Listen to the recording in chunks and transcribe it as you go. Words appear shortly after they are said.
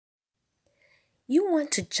You want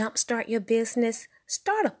to jumpstart your business?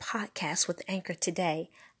 Start a podcast with Anchor today.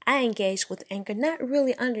 I engaged with Anchor not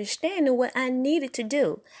really understanding what I needed to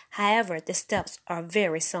do. However, the steps are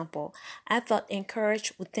very simple. I felt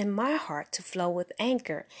encouraged within my heart to flow with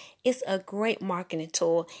Anchor. It's a great marketing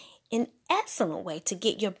tool, an excellent way to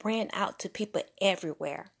get your brand out to people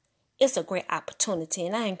everywhere. It's a great opportunity,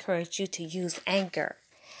 and I encourage you to use Anchor.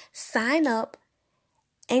 Sign up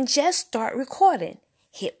and just start recording.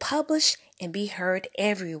 Hit publish and be heard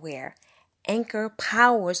everywhere. Anchor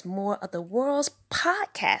powers more of the world's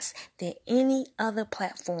podcasts than any other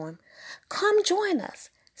platform. Come join us.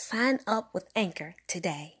 Sign up with Anchor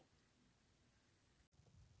today.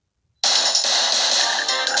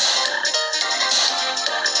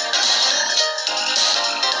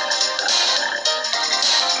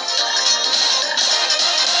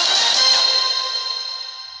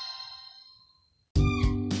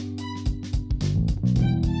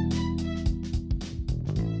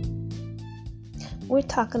 We're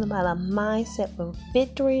talking about a mindset for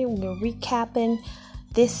victory. We're recapping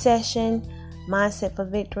this session. Mindset for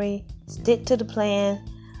victory. Stick to the plan.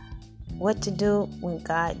 What to do when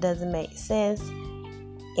God doesn't make sense.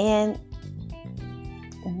 And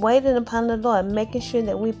waiting upon the Lord. Making sure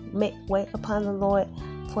that we wait upon the Lord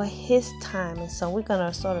for His time. And so we're going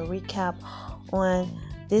to sort of recap on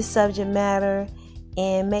this subject matter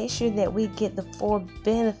and make sure that we get the full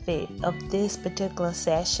benefit of this particular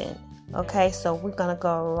session. Okay, so we're going to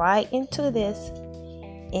go right into this,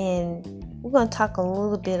 and we're going to talk a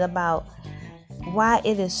little bit about why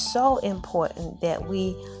it is so important that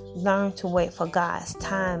we learn to wait for God's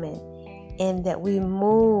timing, and that we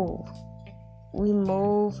move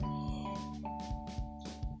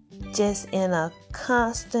just in a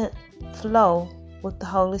constant flow with the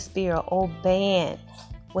Holy Spirit, obeying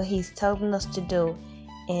what He's telling us to do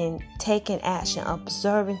and taking action,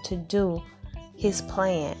 observing to do His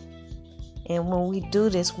plan. And when we do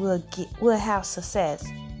this, we'll have success.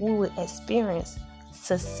 We will experience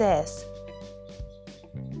success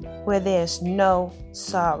where there's no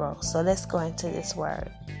sorrow. So let's go into this word.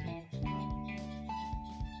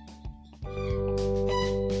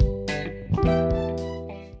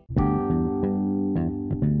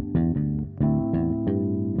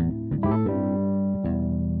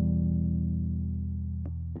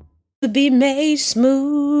 To be made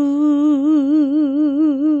smooth.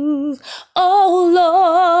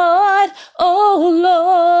 Oh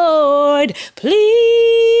Lord, please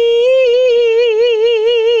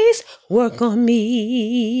work on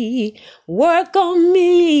me, work on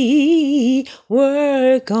me,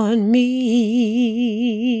 work on me.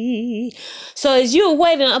 So as you're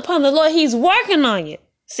waiting upon the Lord, He's working on you.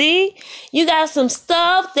 See, you got some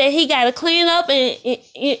stuff that He got to clean up and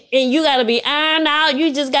you got to be ironed out.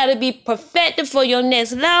 You just got to be perfected for your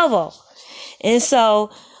next level. And so,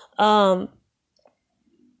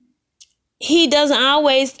 He doesn't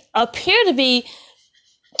always appear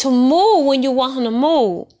to move when you want Him to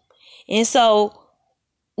move. And so,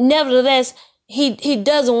 nevertheless, He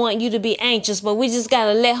doesn't want you to be anxious, but we just got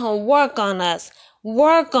to let Him work on us.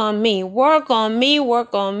 Work on me, work on me,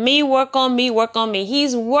 work on me, work on me, work on me.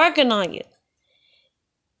 He's working on you.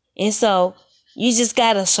 And so, you just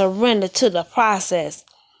got to surrender to the process.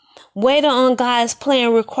 Waiting on God's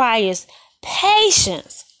plan requires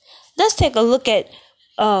patience. Let's take a look at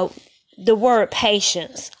the word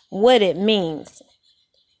patience, what it means,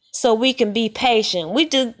 so we can be patient.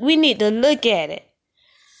 We need to look at it.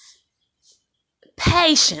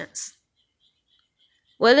 Patience.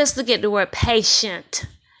 Well, let's look at the word patient.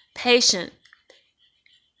 Patient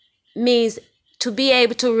means to be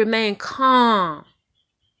able to remain calm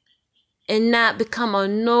and not become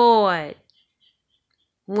annoyed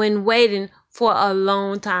when waiting for a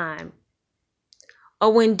long time,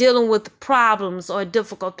 or when dealing with problems or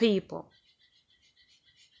difficult people.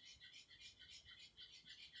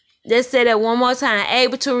 Let's say that one more time.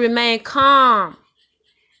 Able to remain calm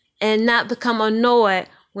and not become annoyed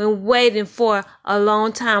when waiting for a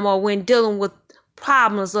long time or when dealing with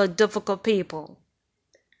problems or difficult people.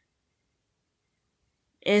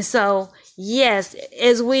 And so, yes,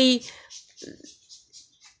 as we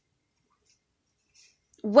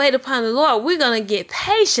wait upon the Lord, we're going to get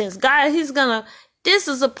patience. God, this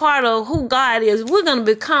is a part of who God is. We're going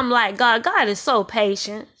to become like God. God is so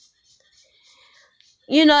patient.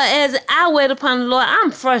 You know, as I wait upon the Lord,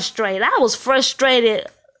 I'm frustrated. I was frustrated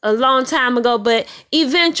a long time ago, but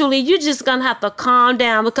eventually you're just going to have to calm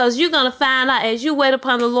down, because you're going to find out as you wait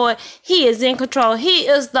upon the Lord, He is in control. He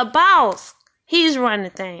is the boss. He's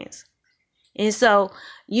running things. And so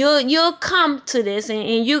you'll come to this,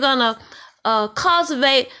 and you're going to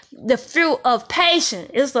cultivate the fruit of patience.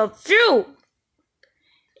 It's a fruit.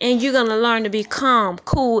 And you're going to learn to be calm,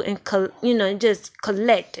 cool, and, just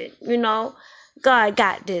collected. God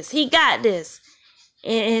got this. He got this.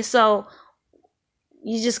 And so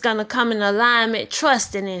you're just going to come in alignment,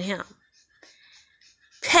 trusting in him.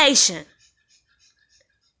 Patient.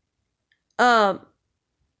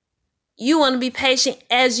 You want to be patient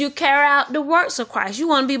as you carry out the works of Christ. You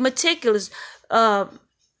want to be meticulous.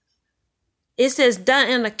 It says done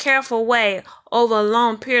in a careful way over a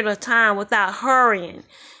long period of time without hurrying.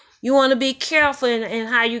 You want to be careful in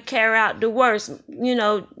how you carry out the works. You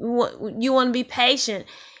want to be patient,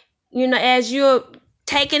 as you're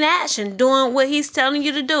taking action, doing what he's telling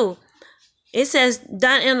you to do. It says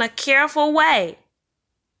done in a careful way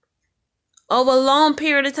over a long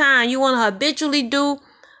period of time. You want to habitually do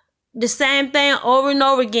the same thing over and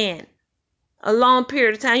over again. A long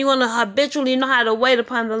period of time. You want to habitually know how to wait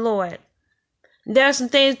upon the Lord. There are some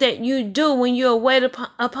things that you do when you wait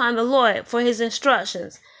upon the Lord for his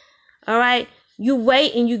instructions. All right. You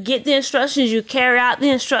wait and you get the instructions. You carry out the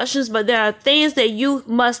instructions. But there are things that you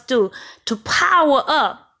must do to power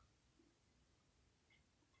up.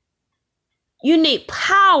 You need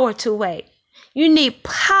power to wait. You need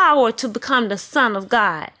power to become the son of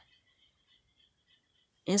God.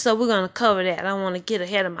 And so we're going to cover that. I don't want to get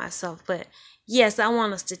ahead of myself. But yes, I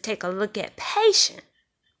want us to take a look at patience.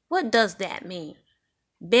 What does that mean?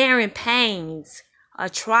 Bearing pains or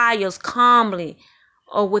trials calmly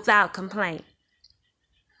or without complaint.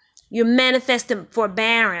 You're manifesting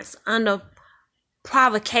forbearance under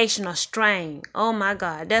provocation or strain. Oh my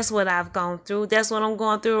God, that's what I've gone through. That's what I'm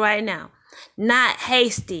going through right now. Not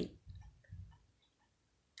hasty.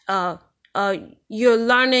 You're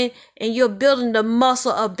learning and you're building the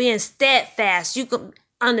muscle of being steadfast. You can,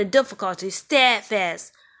 under difficulty,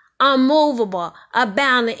 steadfast, unmovable,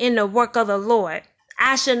 abounding in the work of the Lord.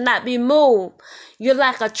 I shall not be moved. You're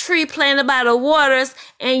like a tree planted by the waters,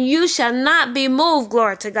 and you shall not be moved.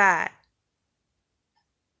 Glory to God.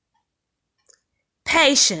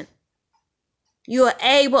 Patient. You are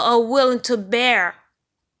able or willing to bear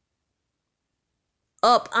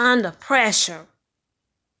up under pressure.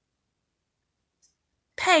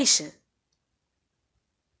 Patient.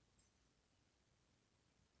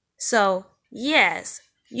 So, yes,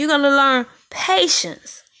 you're going to learn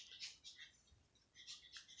patience.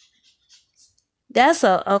 That's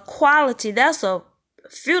a quality. That's a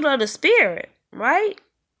fruit of the Spirit, right?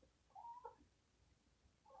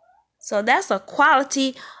 So that's a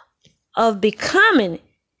quality of becoming.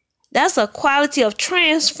 That's a quality of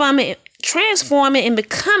transforming and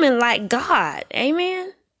becoming like God.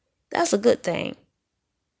 Amen. That's a good thing.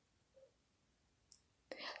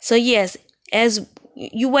 So yes, as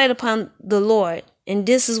you wait upon the Lord, and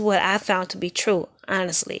this is what I found to be true,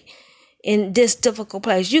 honestly. In this difficult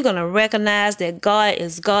place, you're going to recognize that God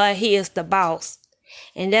is God. He is the boss.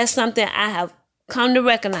 And that's something I have come to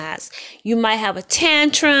recognize. You might have a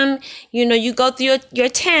tantrum. You go through your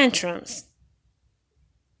tantrums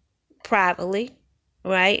privately,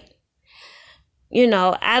 right?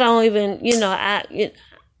 I don't even,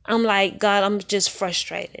 I'm like, God, I'm just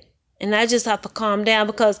frustrated. And I just have to calm down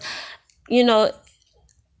because,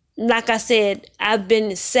 like I said, I've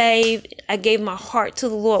been saved. I gave my heart to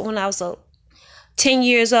the Lord when I was 10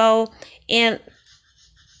 years old. And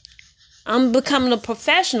I'm becoming a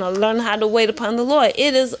professional, learning how to wait upon the Lord.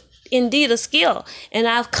 It is indeed a skill. And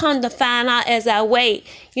I've come to find out as I wait,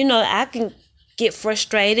 I can get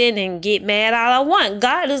frustrated and get mad all I want.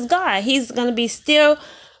 God is God. He's going to be still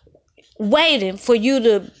waiting for you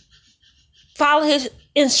to follow his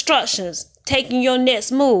instructions, taking your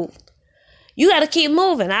next move. You got to keep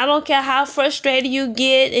moving. I don't care how frustrated you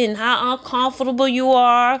get and how uncomfortable you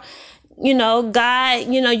are. God,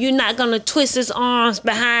 you're not going to twist his arms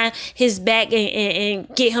behind his back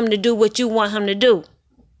and get him to do what you want him to do.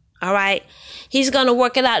 All right. He's going to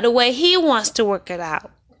work it out the way he wants to work it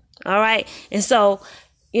out. All right. And so,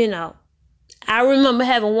 I remember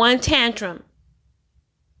having one tantrum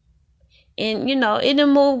and, it didn't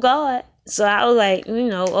move God. So I was like,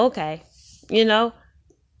 okay,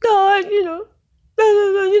 God,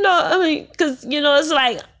 because, it's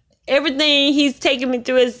like everything he's taking me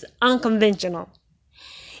through is unconventional.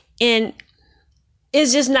 And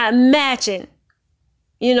it's just not matching,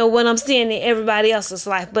 what I'm seeing in everybody else's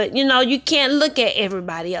life. But, you can't look at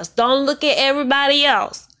everybody else. Don't look at everybody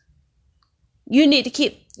else. You need to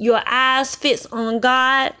keep your eyes fixed on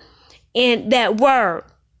God and that word.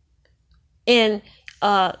 And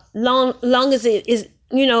long as it is,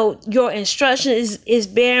 your instruction is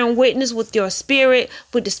bearing witness with your spirit,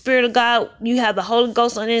 with the Spirit of God. You have the Holy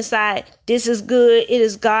Ghost on the inside. This is good. It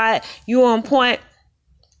is God. You're on point.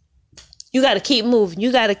 You got to keep moving.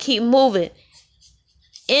 You got to keep moving.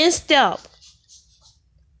 in step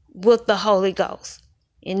with the Holy Ghost.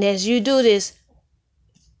 And as you do this,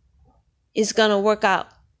 it's going to work out.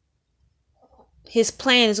 His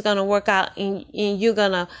plan is going to work out, and you're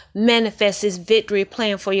going to manifest his victory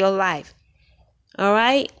plan for your life. All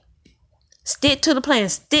right? Stick to the plan.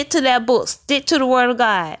 Stick to that book. Stick to the word of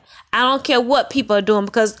God. I don't care what people are doing,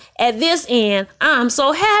 because at this end, I'm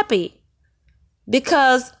so happy.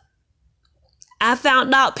 Because I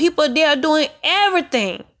found out people, they are doing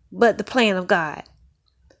everything but the plan of God.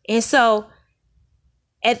 And so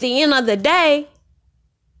at the end of the day,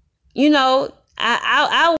 you know,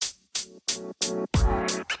 I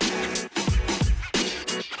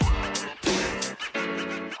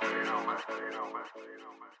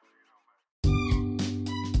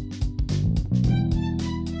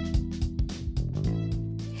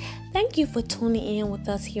Thank you for tuning in with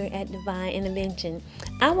us here at Divine Intervention.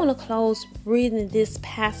 I want to close reading this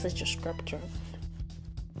passage of scripture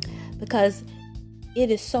because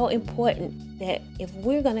it is so important that if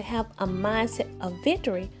we're going to have a mindset of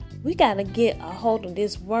victory, we got to get a hold of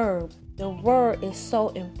this word. The word is so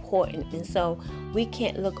important, and so we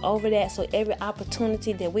can't look over that. So every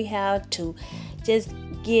opportunity that we have to just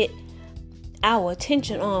get our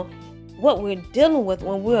attention on what we're dealing with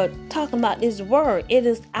when we're talking about this word, it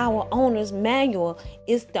is our owner's manual.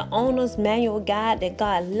 It's the owner's manual guide that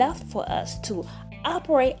God left for us to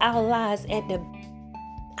operate our lives at the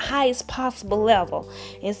highest possible level.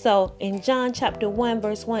 And so in John chapter 1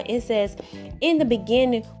 verse 1, it says, in the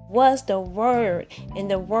beginning was the word,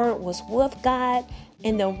 and the word was with God,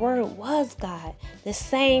 and the word was God. The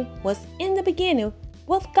same was in the beginning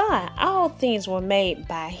with God. All things were made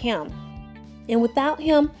by him, and without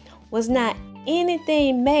him was not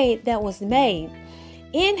anything made that was made.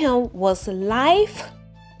 In him was life,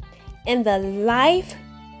 and the life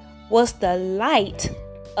was the light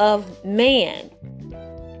of man.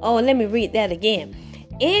 Oh, let me read that again.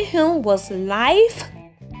 In him was life,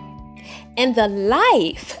 and the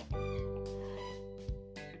life,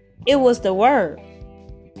 it was the word,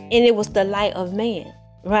 and it was the light of man,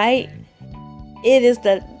 right? It is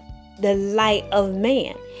the light of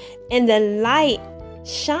man, and the light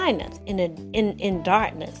shineth in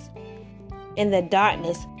darkness, and the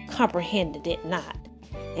darkness comprehended it not.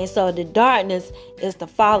 And so the darkness is the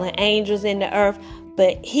fallen angels in the earth,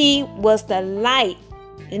 but he was the light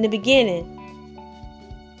in the beginning.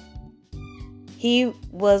 He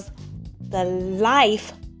was the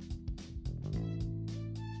life,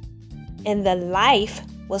 and the life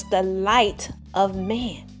was the light of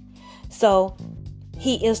man. So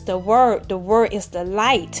he is the word. The word is the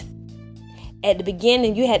light. At the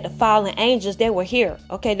beginning, you had the fallen angels. They were here.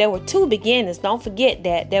 Okay, there were two beginnings. Don't forget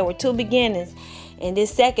that. There were two beginnings. And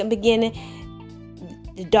this second beginning,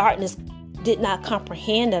 the darkness did not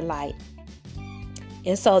comprehend the light.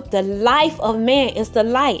 And so the life of man is the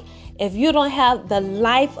light. If you don't have the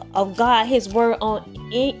life of God, his word on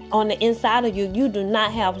the inside of you, you do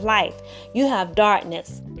not have life. You have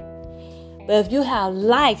darkness. But if you have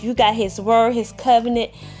life, you got his word, his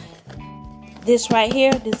covenant. This right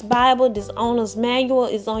here, this Bible, this owner's manual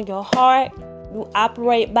is on your heart. You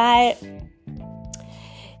operate by it.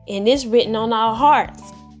 And it's written on our hearts.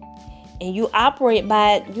 And you operate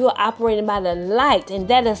by it. You're operating by the light. And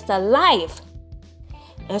that is the life.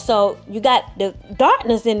 And so you got the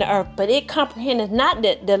darkness in the earth, but it comprehends not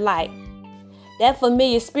the light. That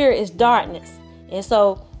familiar spirit is darkness. And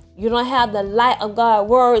so you don't have the light of God's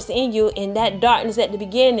words in you, in that darkness at the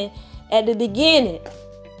beginning.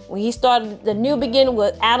 When he started the new beginning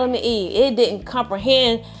with Adam and Eve, it didn't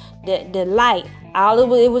comprehend the light.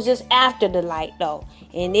 It was just after the light, though.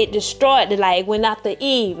 And it destroyed the light. It went after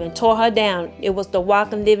Eve and tore her down. It was the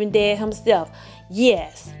walking, living dead himself.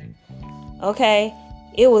 Yes. Okay.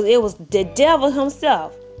 It was the devil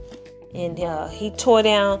himself. And he tore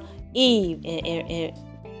down Eve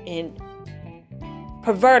and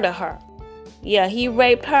perverted her. Yeah, he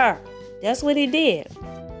raped her. That's what he did.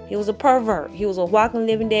 He was a pervert. He was a walking,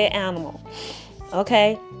 living, dead animal.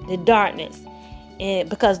 Okay? The darkness. And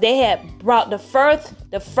because they had brought the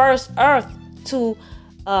first earth to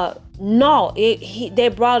naught.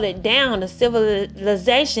 They brought it down. The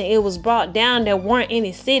civilization, it was brought down. There weren't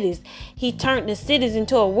any cities. He turned the cities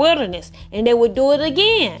into a wilderness. And they would do it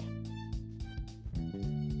again.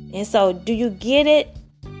 And so, do you get it?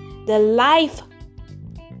 The life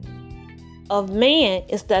of man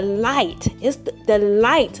is the light. It's the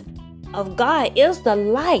light of God is the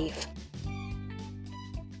life.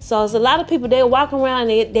 So there's a lot of people, they walk around,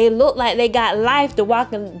 they look like they got life. The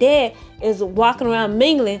walking dead is walking around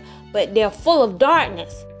mingling, but they're full of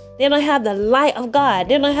darkness. They don't have the light of God.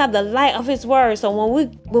 They don't have the light of his word. So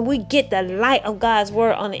when we get the light of God's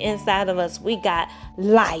word on the inside of us, we got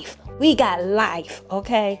life. We got life,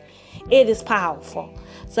 okay? It is powerful.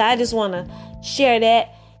 So I just want to share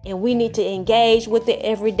that, and we need to engage with it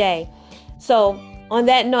every day. So on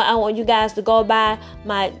that note, I want you guys to go by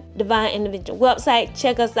my Divine Intervention website.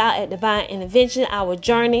 Check us out at Divine Intervention, our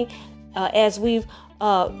journey as we've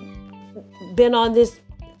been on this,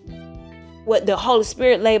 what the Holy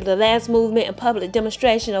Spirit labeled the last movement and public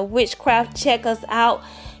demonstration of witchcraft. Check us out.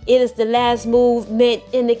 It is the last movement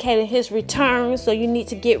indicating his return. So you need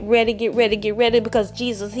to get ready, because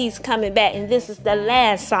Jesus, he's coming back. And this is the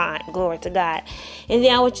last sign. Glory to God. And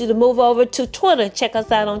then I want you to move over to Twitter. Check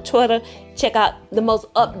us out on Twitter. Check out the most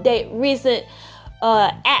recent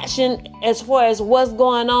action as far as what's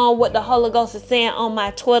going on, what the Holy Ghost is saying on my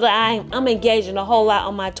Twitter. I'm engaging a whole lot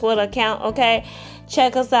on my Twitter account, okay?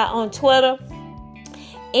 Check us out on Twitter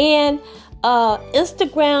and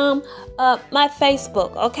Instagram, my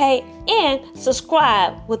Facebook, okay? And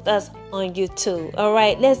subscribe with us on YouTube, all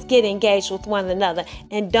right? Let's get engaged with one another.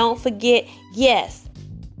 And don't forget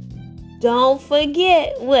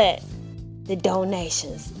what? The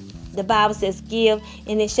donations. The Bible says, give,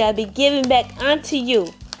 and it shall be given back unto you.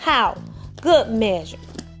 How? Good measure.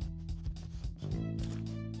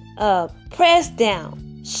 Pressed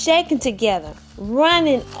down, shaken together,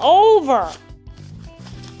 running over,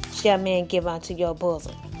 shall men give unto your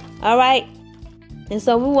bosom. All right? And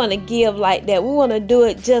so we want to give like that. We want to do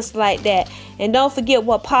it just like that. And don't forget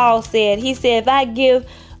what Paul said. He said, if I give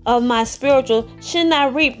of my spiritual, shouldn't I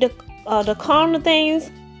reap the carnal things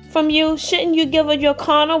from you? Shouldn't you give of your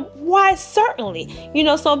carnal? Why, certainly. You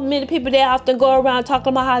know, so many people, they often go around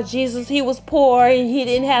talking about how Jesus, he was poor and he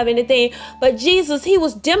didn't have anything. But Jesus, he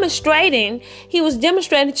was demonstrating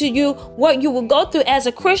to you what you will go through as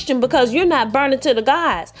a Christian, because you're not burning to the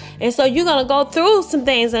gods. And so you're going to go through some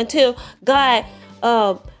things until God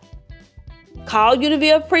call you to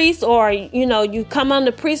be a priest, or you come on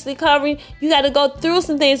the priestly covering. You got to go through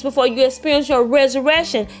some things before you experience your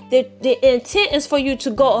resurrection. The intent is for you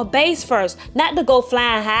to go a base first, not to go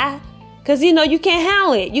flying high, because you can't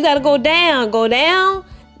handle it. You got to go down,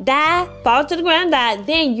 die, fall to the ground, die,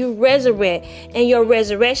 then you resurrect, and your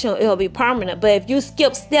resurrection, it'll be permanent. But if you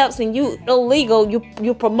skip steps and you illegal,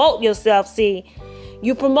 you promote yourself. See,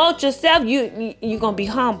 you promote yourself, you're gonna be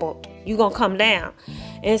humbled. You're gonna come down.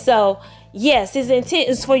 And so yes, his intent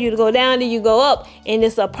is for you to go down, then you go up, and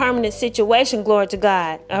it's a permanent situation. Glory to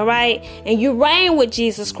God. All right. And you reign with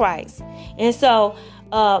Jesus Christ. And so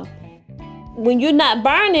when you're not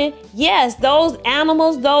burning, yes, those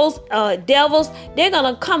animals, those devils, they're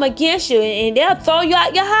going to come against you, and they'll throw you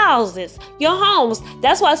out your houses, your homes.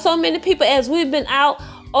 That's why so many people, as we've been out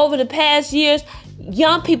over the past years,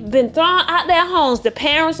 young people been thrown out their homes. The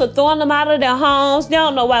parents are throwing them out of their homes. They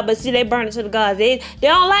don't know why, but see, they burn it to the gods. They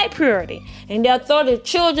don't like purity, and they'll throw their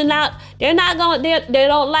children out. They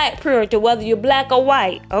don't like purity, whether you're black or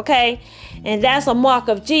white, okay? And that's a mark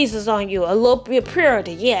of Jesus on you, a little bit of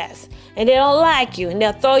purity, yes. And they don't like you, and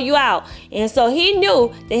they'll throw you out. And so he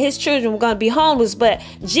knew that his children were going to be homeless, but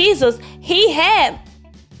Jesus, he had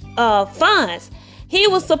funds. He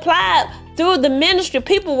was supplied through the ministry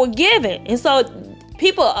people were giving. And so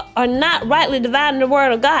people are not rightly dividing the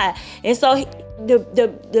word of God. And so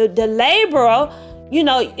the laborer,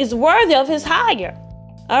 is worthy of his hire.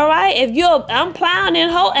 All right. I'm plowing in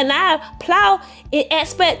hope, and I plow in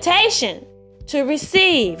expectation to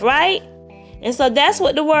receive, right? And so that's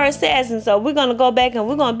what the word says. And so we're going to go back and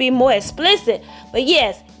we're going to be more explicit. But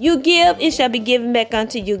yes, you give, it shall be given back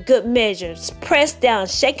unto you. Good measures, pressed down,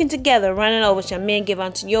 shaken together, running over, shall men give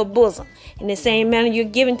unto your bosom. In the same manner you're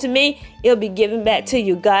giving to me, it'll be given back to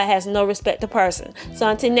you. God has no respect to person. So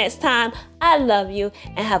until next time, I love you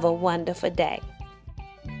and have a wonderful day.